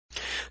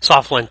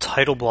SoftPlan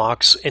title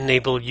blocks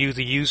enable you,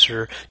 the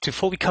user, to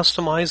fully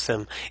customize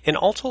them and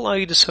also allow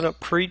you to set up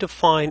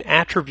predefined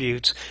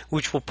attributes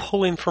which will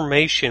pull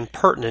information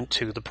pertinent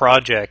to the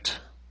project.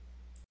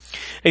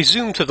 A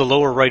zoom to the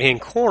lower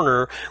right-hand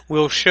corner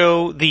will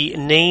show the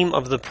name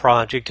of the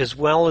project as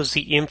well as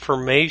the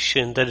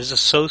information that is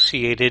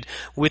associated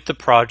with the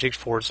project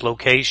for its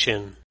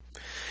location.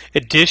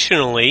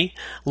 Additionally,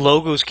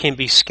 logos can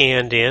be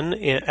scanned in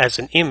as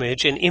an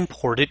image and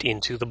imported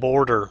into the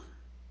border.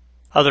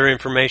 Other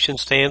information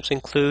stamps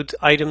include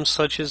items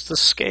such as the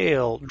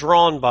scale,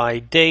 drawn by,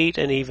 date,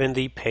 and even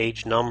the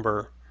page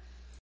number.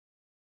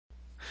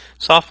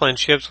 SoftPlan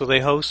ships with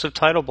a host of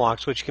title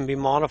blocks which can be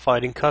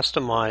modified and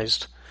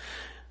customized.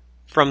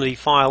 From the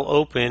file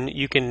open,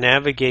 you can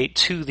navigate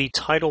to the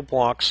title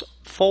blocks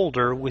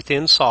folder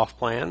within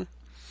SoftPlan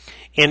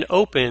and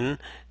open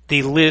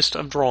the list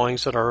of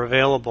drawings that are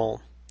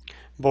available.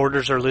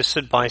 Borders are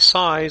listed by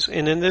size,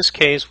 and in this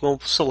case we'll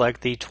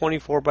select the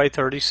 24 by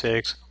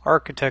 36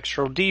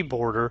 Architectural D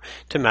border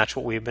to match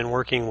what we've been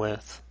working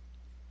with.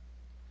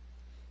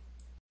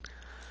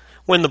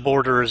 When the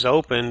border is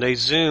opened, a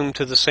zoom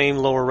to the same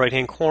lower right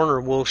hand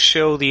corner will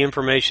show the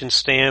information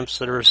stamps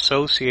that are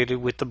associated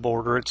with the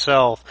border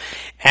itself.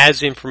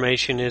 As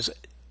information is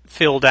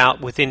filled out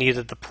within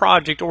either the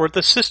project or at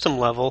the system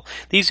level,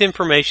 these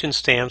information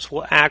stamps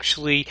will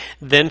actually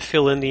then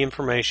fill in the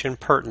information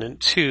pertinent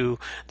to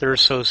their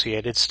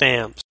associated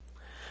stamps.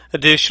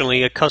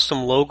 Additionally, a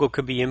custom logo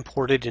could be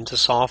imported into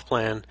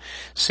SoftPlan.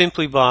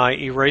 Simply by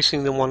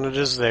erasing the one that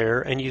is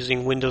there and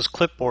using Windows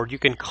Clipboard, you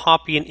can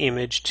copy an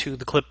image to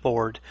the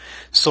clipboard.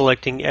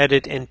 Selecting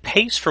Edit and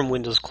Paste from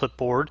Windows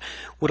Clipboard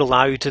would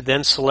allow you to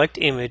then select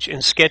Image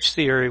and sketch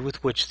the area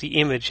with which the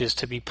image is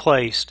to be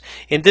placed.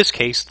 In this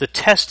case, the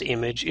test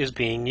image is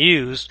being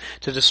used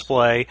to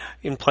display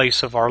in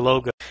place of our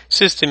logo.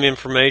 System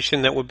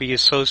information that would be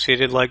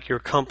associated, like your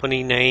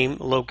company name,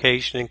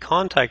 location, and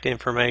contact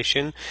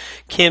information,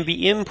 can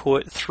be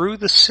input through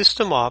the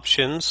system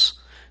options,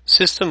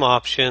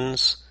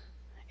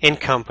 and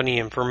company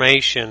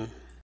information.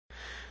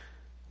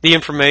 The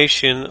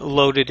information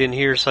loaded in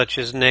here, such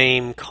as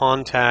name,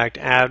 contact,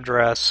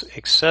 address,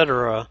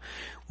 etc.,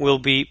 will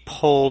be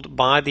pulled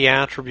by the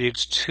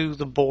attributes to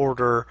the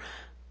border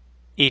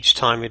each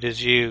time it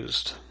is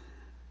used.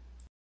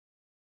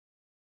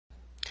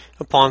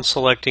 Upon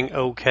selecting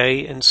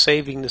OK and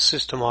saving the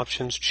system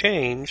options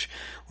change,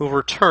 we'll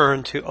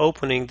return to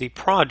opening the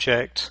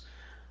project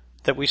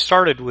that we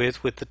started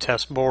with the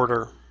test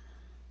border.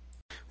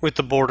 With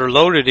the border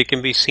loaded, it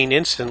can be seen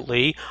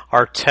instantly.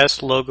 Our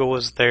test logo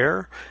is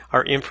there.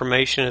 Our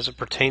information as it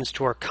pertains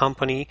to our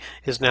company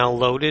is now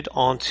loaded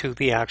onto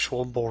the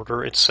actual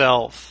border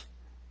itself.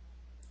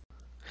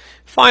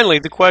 Finally,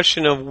 the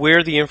question of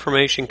where the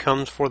information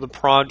comes for the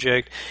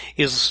project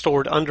is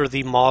stored under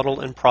the model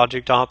and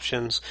project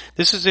options.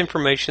 This is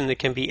information that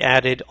can be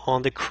added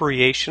on the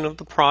creation of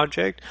the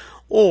project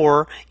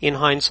or, in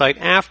hindsight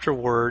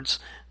afterwards,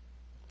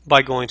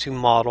 by going to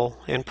model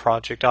and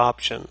project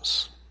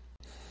options.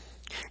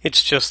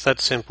 It's just that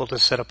simple to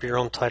set up your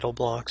own title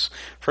blocks,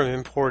 from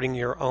importing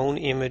your own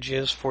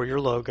images for your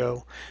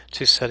logo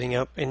to setting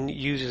up and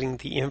using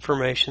the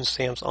information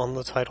stamps on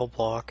the title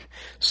block.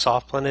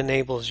 SoftPlan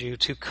enables you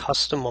to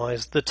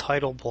customize the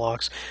title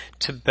blocks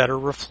to better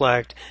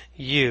reflect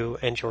you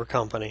and your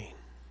company.